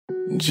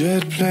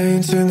Jet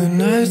planes in the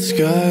night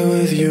sky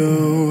with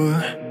you,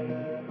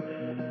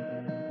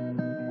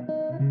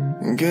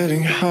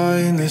 getting high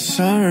in the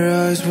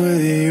sunrise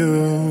with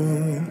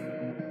you,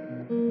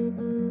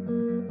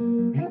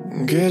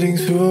 getting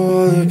through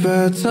all the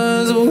bad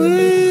times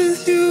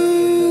with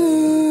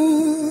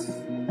you.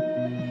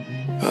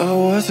 I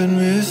wasn't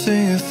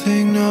missing a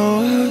thing,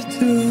 no I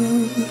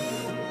do.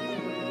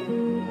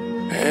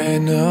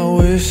 And I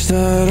wish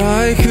that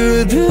I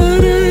could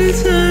build a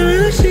time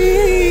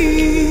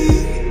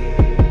machine,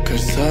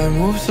 'cause time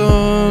moves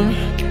on,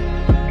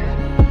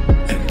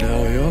 and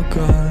now you're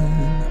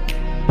gone.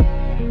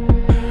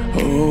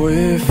 Oh,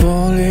 if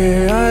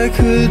only I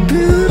could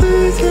build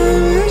a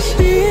time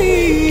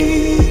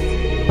machine,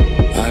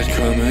 I'd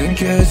come and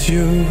get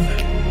you.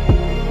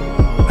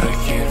 I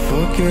can't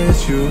forget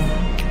you.